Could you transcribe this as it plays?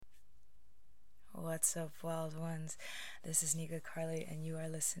What's up, wild ones? This is Nika Carly, and you are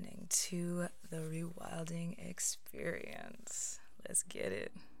listening to the Rewilding Experience. Let's get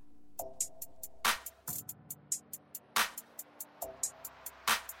it.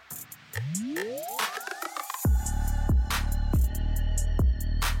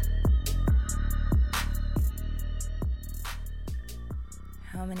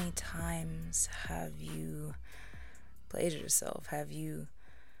 How many times have you played yourself? Have you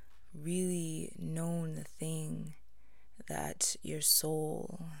really known the thing that your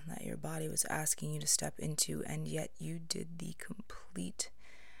soul, that your body was asking you to step into, and yet you did the complete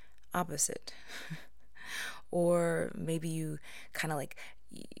opposite? Or maybe you kind of like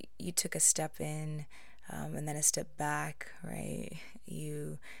you took a step in and then a step back, right?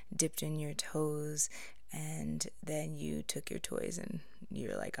 You dipped in your toes and then you took your toys and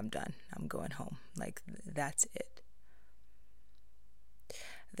you're like, I'm done. I'm going home. Like, that's it.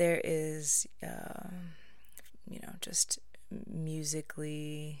 There is, just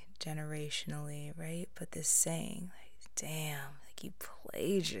musically, generationally, right? But this saying, like, damn, like you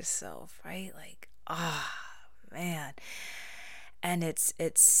played yourself, right? Like, man. And it's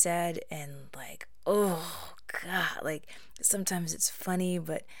said and like, oh God, like sometimes it's funny,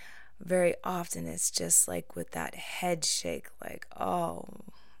 but very often it's just like with that head shake, like, oh,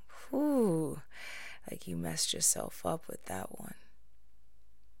 whew, like you messed yourself up with that one.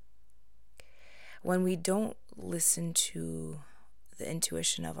 When we don't listen to the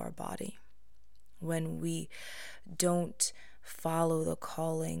intuition of our body, when we don't follow the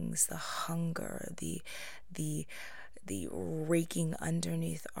callings, the hunger, the raking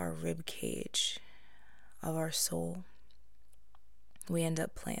underneath our rib cage of our soul, we end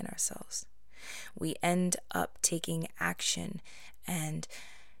up playing ourselves. We end up taking action and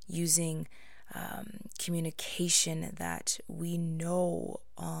using communication that we know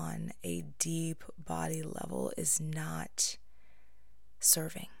on a deep body level is not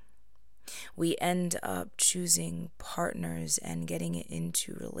serving. We end up choosing partners and getting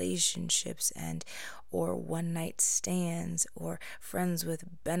into relationships or one night stands or friends with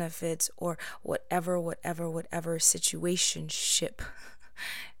benefits or whatever situationship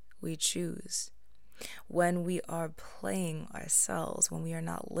we choose. When we are playing ourselves, when we are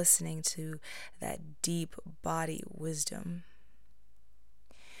not listening to that deep body wisdom,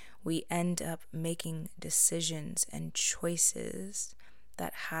 we end up making decisions and choices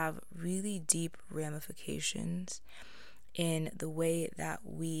that have really deep ramifications in the way that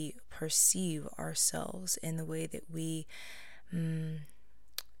we perceive ourselves, in the way that we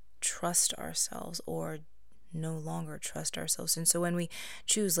trust ourselves or no longer trust ourselves. And so when we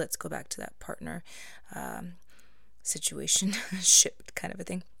choose, let's go back to that partner situation, ship kind of a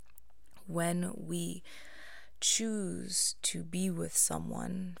thing. When we choose to be with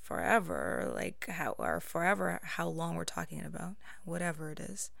someone forever, how long we're talking about, whatever it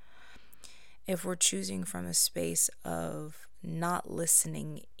is, if we're choosing from a space of not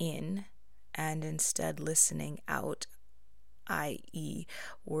listening in and instead listening out, i.e.,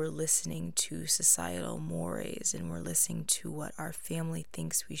 we're listening to societal mores and we're listening to what our family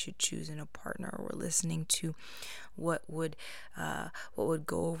thinks we should choose in a partner, we're listening to what would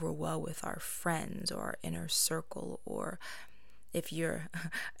go over well with our friends or our inner circle, or if you're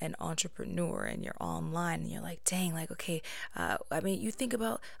an entrepreneur and you're online and you're like, dang, like, okay, you think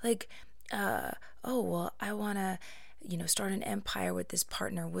about like, I want to start an empire with this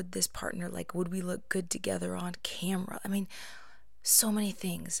partner. Would this partner, like, would we look good together on camera? So many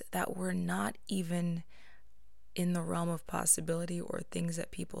things that were not even in the realm of possibility or things that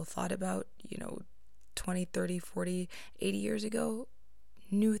people thought about, 20, 30, 40, 80 years ago.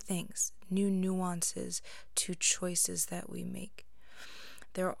 New things, new nuances to choices that we make.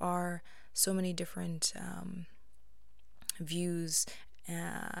 There are so many different views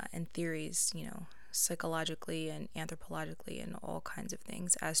and theories, psychologically and anthropologically and all kinds of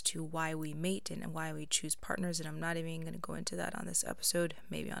things as to why we mate and why we choose partners. And I'm not even going to go into that on this episode,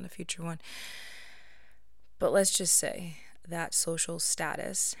 maybe on a future one. But let's just say that social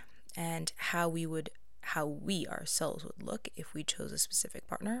status and how we ourselves would look if we chose a specific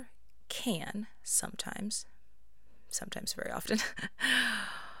partner can sometimes very often,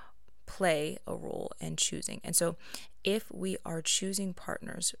 play a role in choosing. And so if we are choosing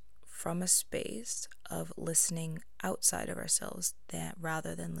partners from a space of listening outside of ourselves that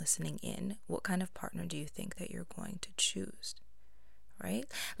rather than listening in, what kind of partner do you think that you're going to choose? Right?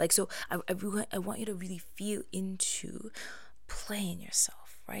 Like, so I want you to really feel into playing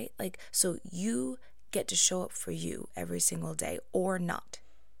yourself, right? Like, so you get to show up for you every single day or not.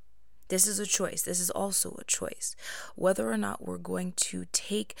 This is a choice. This is also a choice. Whether or not we're going to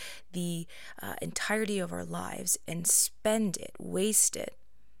take the entirety of our lives and spend it, waste it,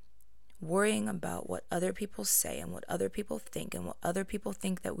 worrying about what other people say and what other people think and what other people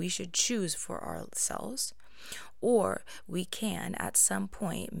think that we should choose for ourselves. Or we can, at some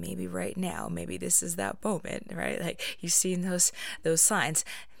point, maybe right now, maybe this is that moment, right? Like you've seen those signs.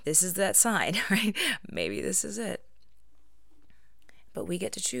 This is that sign, right? Maybe this is it. But we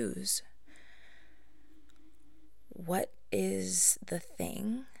get to choose. What is the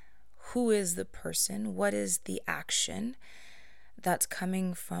thing? Who is the person? What is the action that's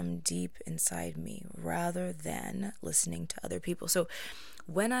coming from deep inside me, rather than listening to other people? So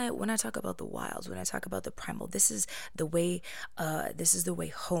when I talk about the wilds, when I talk about the primal, this is the way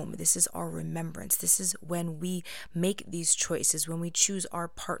home. This is our remembrance. This is when we make these choices, when we choose our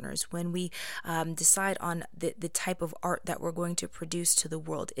partners, when we decide on the type of art that we're going to produce to the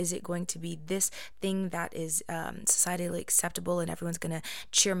world. Is it going to be this thing that is societally acceptable and everyone's going to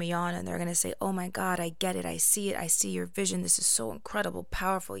cheer me on and they're going to say, oh my God, I get it. I see your vision. This is so incredible,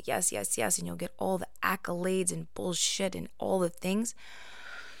 powerful. Yes, yes, yes. And you'll get all the accolades and bullshit and all the things.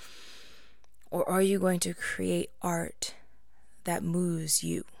 Or are you going to create art that moves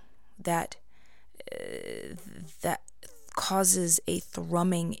you, that causes a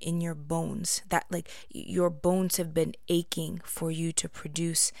thrumming in your bones, that like your bones have been aching for you to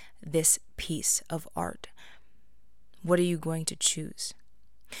produce this piece of art? What are you going to choose?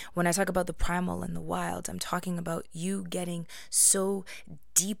 When I talk about the primal and the wild, I'm talking about you getting so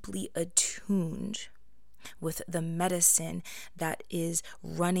deeply attuned with the medicine that is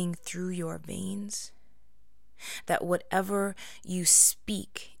running through your veins, that whatever you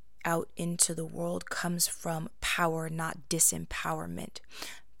speak out into the world comes from power, not disempowerment.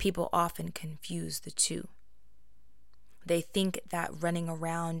 People often confuse the two. They think that running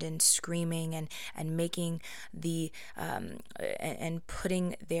around and screaming and making and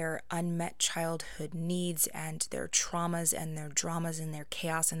putting their unmet childhood needs and their traumas and their dramas and their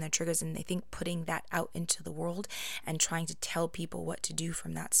chaos and their triggers, and they think putting that out into the world and trying to tell people what to do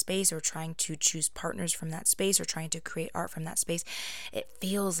from that space, or trying to choose partners from that space, or trying to create art from that space, it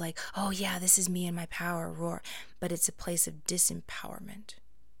feels like, oh yeah, this is me and my power roar. But it's a place of disempowerment.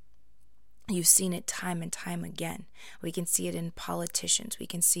 You've seen it time and time again. We can see it in politicians. We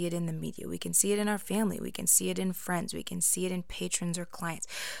can see it in the media. We can see it in our family. We can see it in friends. We can see it in patrons or clients.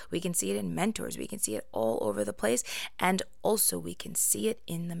 We can see it in mentors. We can see it all over the place. And also we can see it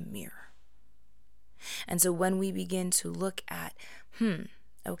in the mirror. And so when we begin to look at,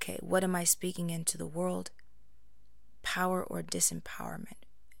 okay, what am I speaking into the world? Power or disempowerment?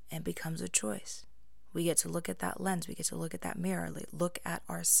 It becomes a choice. We get to look at that lens. We get to look at that mirror, look at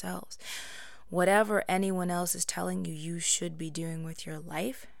ourselves. Whatever anyone else is telling you you should be doing with your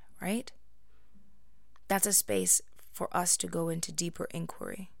life, right? That's a space for us to go into deeper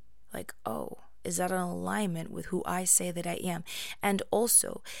inquiry. Like, oh, is that in alignment with who I say that I am? And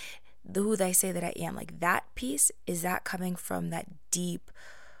also, who I say that I am, like that piece, is that coming from that deep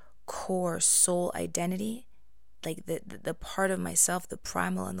core soul identity? Like the part of myself, the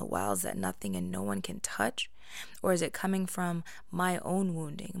primal and the wilds that nothing and no one can touch? Or is it coming from my own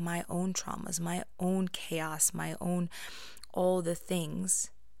wounding, my own traumas, my own chaos, my own all the things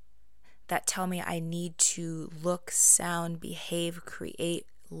that tell me I need to look, sound, behave, create,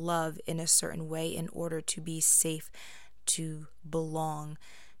 love in a certain way in order to be safe, to belong,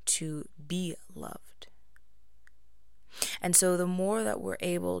 to be loved? And so the more that we're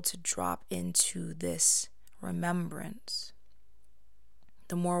able to drop into this remembrance,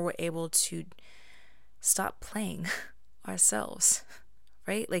 the more we're able to stop playing ourselves,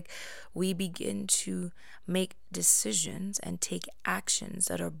 right? Like we begin to make decisions and take actions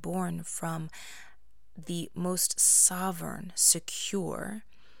that are born from the most sovereign, secure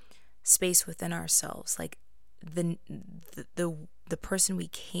space within ourselves, like the person we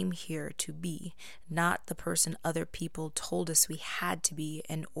came here to be, not the person other people told us we had to be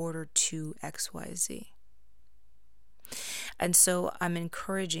in order to XYZ. And so I'm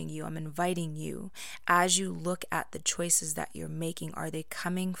encouraging you, I'm inviting you, as you look at the choices that you're making, are they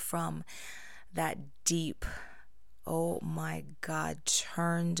coming from that deep, oh my God,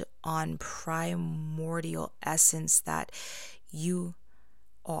 turned on primordial essence that you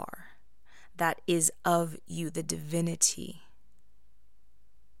are, that is of you, the divinity,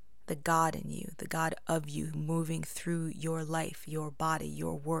 the God in you, the God of you moving through your life, your body,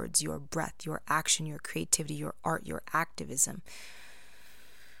 your words, your breath, your action, your creativity, your art, your activism?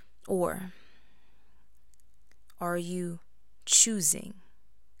 Or are you choosing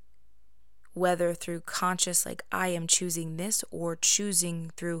whether through conscious, like I am choosing this, or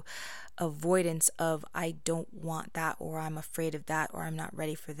choosing through avoidance of I don't want that, or I'm afraid of that, or I'm not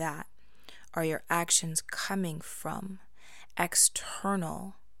ready for that. Are your actions coming from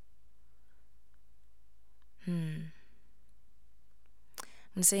external? I'm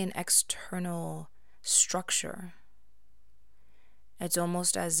going to say an external structure. It's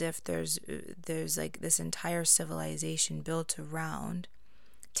almost as if there's like this entire civilization built around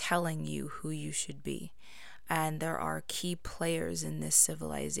telling you who you should be. And there are key players in this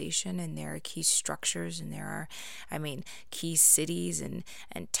civilization, and there are key structures, and there are, key cities and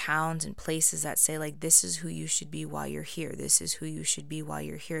towns and places that say, like, this is who you should be while you're here. This is who you should be while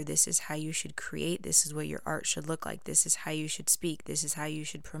you're here. This is how you should create. This is what your art should look like. This is how you should speak. This is how you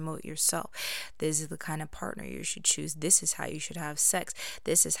should promote yourself. This is the kind of partner you should choose. This is how you should have sex.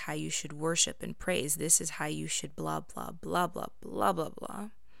 This is how you should worship and praise. This is how you should blah, blah, blah, blah, blah, blah, blah.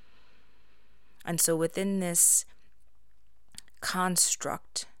 And so within this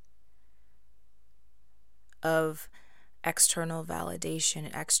construct of external validation,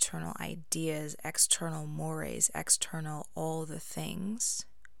 external ideas, external mores, external all the things,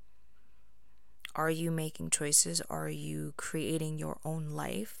 are you making choices? Are you creating your own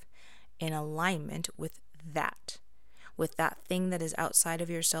life in alignment with that? With that thing that is outside of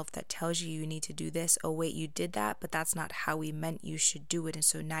yourself that tells you need to do this. Oh, wait, you did that, but that's not how we meant you should do it. And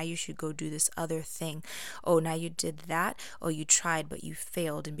so now you should go do this other thing. Oh, now you did that. Oh, you tried, but you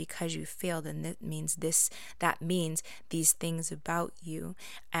failed. And because you failed, then that means these things about you,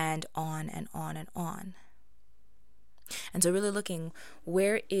 and on and on and on. And so really looking,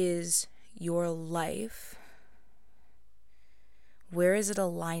 where is your life? Where is it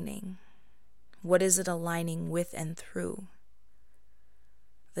aligning? What is it aligning with and through?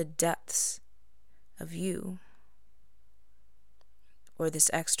 The depths of you, or this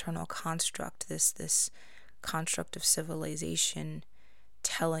external construct, this construct of civilization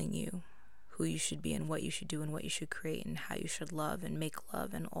telling you who you should be and what you should do and what you should create and how you should love and make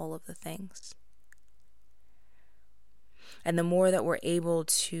love and all of the things. And the more that we're able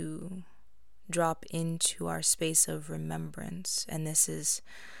to drop into our space of remembrance, and this is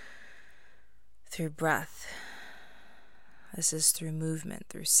through breath, this is through movement,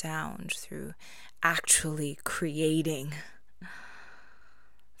 through sound, through actually creating,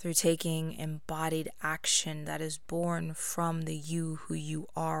 through taking embodied action that is born from the you who you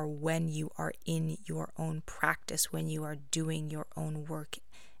are when you are in your own practice, when you are doing your own work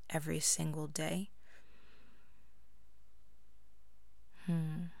every single day.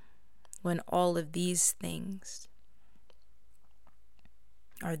 When all of these things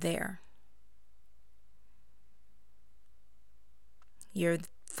are there, you're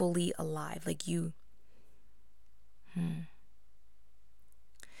fully alive, like you.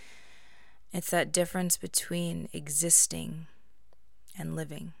 It's that difference between existing and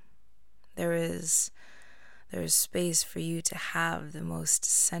living. There is space for you to have the most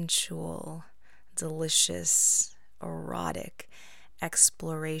sensual, delicious, erotic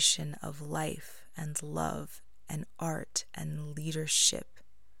exploration of life and love and art and leadership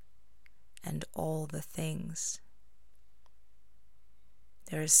and all the things.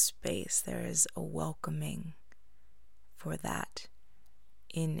 There is space, there is a welcoming for that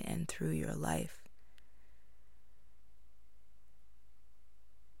in and through your life.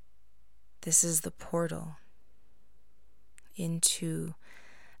 This is the portal into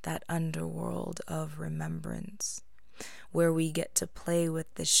that underworld of remembrance, where we get to play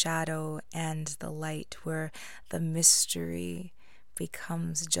with the shadow and the light, where the mystery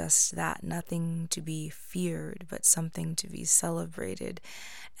becomes just that, nothing to be feared, but something to be celebrated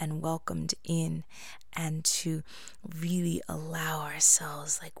and welcomed in, and to really allow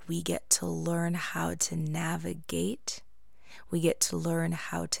ourselves, like, we get to learn how to navigate, we get to learn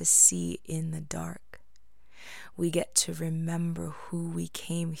how to see in the dark, we get to remember who we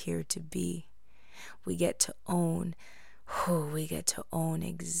came here to be, we get to own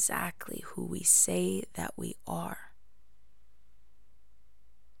exactly who we say that we are.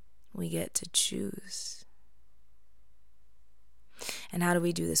 We get to choose. And how do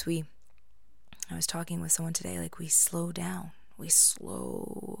we do this? I was talking with someone today, like, we slow down. We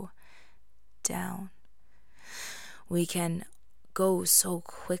slow down. We can go so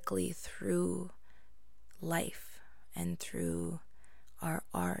quickly through life and through our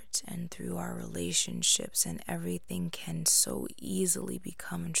art and through our relationships, and everything can so easily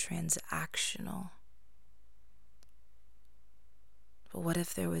become transactional. But what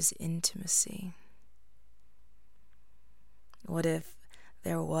if there was intimacy? What if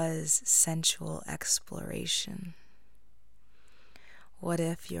there was sensual exploration? What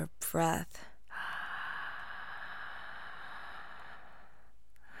if your breath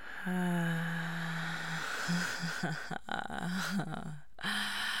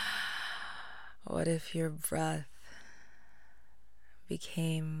what if your breath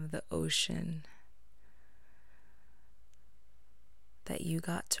became the ocean that you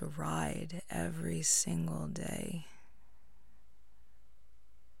got to ride every single day?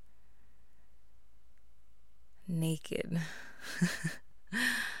 Naked,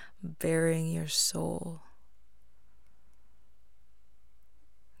 bearing your soul,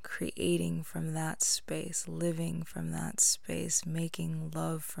 creating from that space, living from that space, making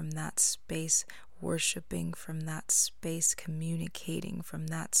love from that space, worshiping from that space, communicating from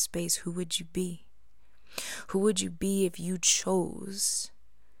that space. Who would you be? Who would you be if you chose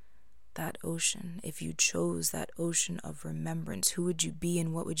that ocean? If you chose that ocean of remembrance, who would you be,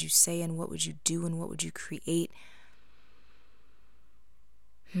 and what would you say, and what would you do, and what would you create?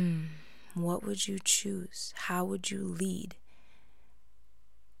 What would you choose? How would you lead?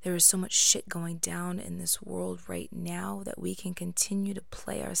 There is so much shit going down in this world right now that we can continue to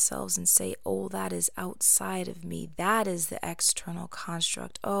play ourselves and say, oh, that is outside of me. That is the external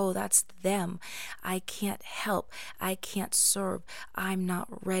construct. Oh, that's them. I can't help. I can't serve. I'm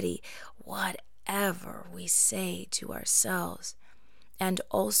not ready. Whatever we say to ourselves. And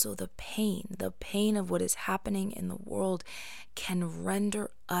also the pain of what is happening in the world can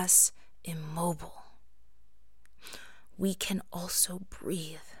render us immobile. We can also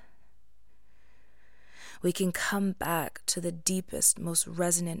breathe. We can come back to the deepest, most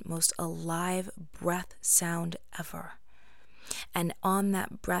resonant, most alive breath sound ever. And on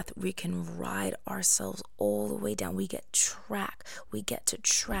that breath, we can ride ourselves all the way down. We get to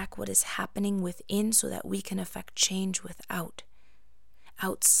track what is happening within so that we can affect change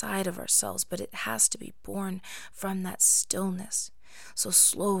outside of ourselves. But it has to be born from that stillness. So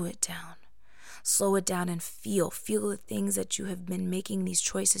slow it down. Slow it down and feel the things that you have been making these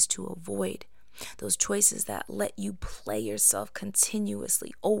choices to avoid. Those choices that let you play yourself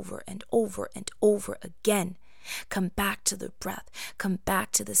continuously over and over and over again. Come back to the breath. Come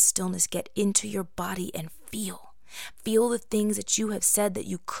back to the stillness. Get into your body and feel. Feel the things that you have said that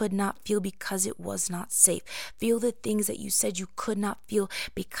you could not feel because it was not safe. Feel the things that you said you could not feel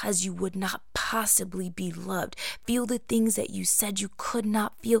because you would not possibly be loved. Feel the things that you said you could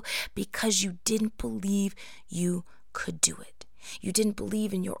not feel because you didn't believe you could do it. You didn't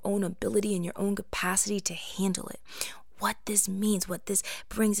believe in your own ability and your own capacity to handle it. What this means, what this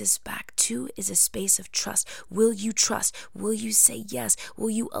brings us back to, is a space of trust. Will you trust? Will you say yes? Will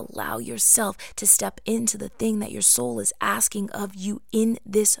you allow yourself to step into the thing that your soul is asking of you in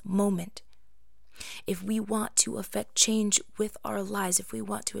this moment? If we want to affect change with our lives, if we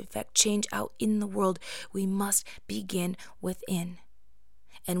want to affect change out in the world, we must begin within.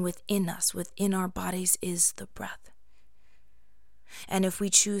 And within us, within our bodies, is the breath. And if we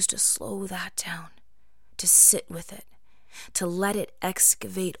choose to slow that down, to sit with it, to let it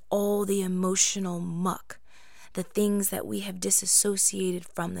excavate all the emotional muck, the things that we have disassociated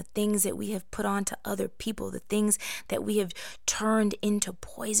from, the things that we have put onto other people, the things that we have turned into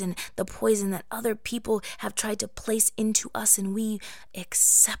poison, the poison that other people have tried to place into us and we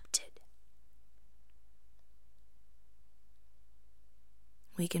accepted.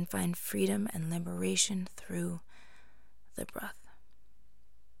 We can find freedom and liberation through the breath.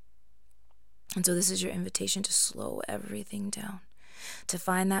 And so this is your invitation to slow everything down, to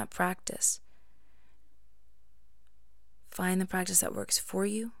find that practice. Find the practice that works for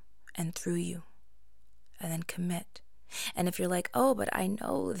you and through you, and then commit. And if you're like, oh, but I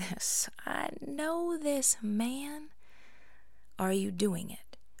know this, man. Are you doing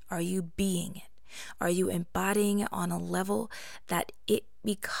it? Are you being it? Are you embodying it on a level that it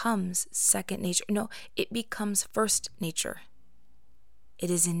becomes second nature? No, it becomes first nature. It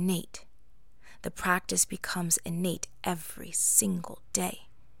is innate. The practice becomes innate every single day.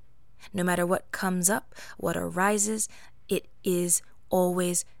 No matter what comes up, what arises, it is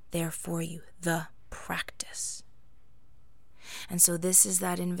always there for you, the practice. And so this is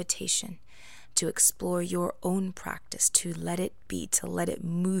that invitation to explore your own practice, to let it be, to let it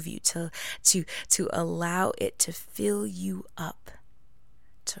move you, to allow it to fill you up,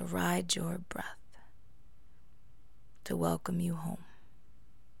 to ride your breath, to welcome you home.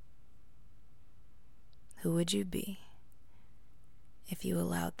 Who would you be if you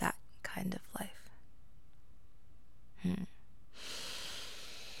allowed that kind of life?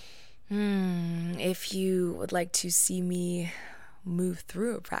 If you would like to see me move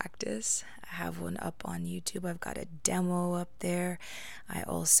through a practice, I have one up on YouTube. I've got a demo up there. I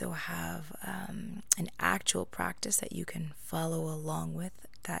also have an actual practice that you can follow along with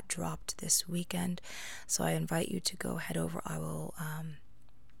that dropped this weekend. So I invite you to go head over. I will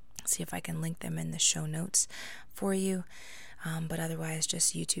see if I can link them in the show notes for you. But otherwise,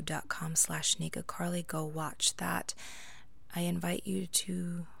 just youtube.com/Nika Carly. Go watch that. I invite you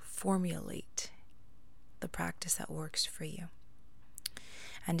to formulate the practice that works for you.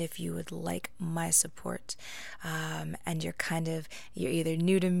 And if you would like my support, and you're either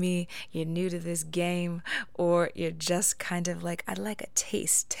new to me, you're new to this game, or you're just kind of like, I'd like a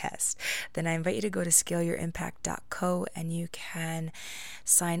taste test, then I invite you to go to scaleyouриmpact.co and you can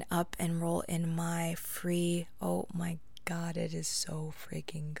sign up and enroll in my free, oh my God, it is so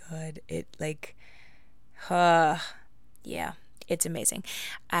freaking good. Yeah. It's amazing.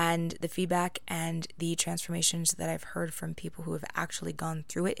 And the feedback and the transformations that I've heard from people who have actually gone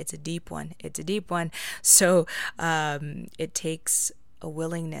through it, it's a deep one. So it takes a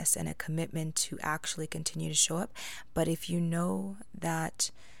willingness and a commitment to actually continue to show up. But if you know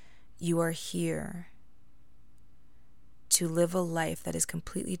that you are here to live a life that is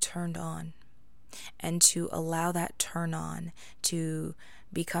completely turned on, and to allow that turn on to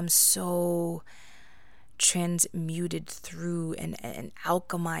become so transmuted through and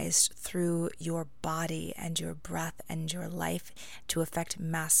alchemized through your body and your breath and your life to affect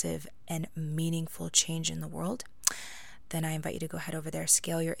massive and meaningful change in the world, then I invite you to go head over there,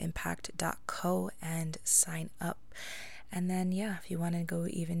 scaleyourimpact.co, and sign up. And then, if you want to go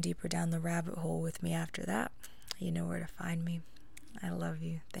even deeper down the rabbit hole with me after that, you know where to find me. I love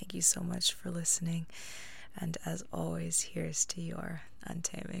you. Thank you so much for listening. And as always, here's to your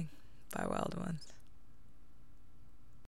untaming by wild ones.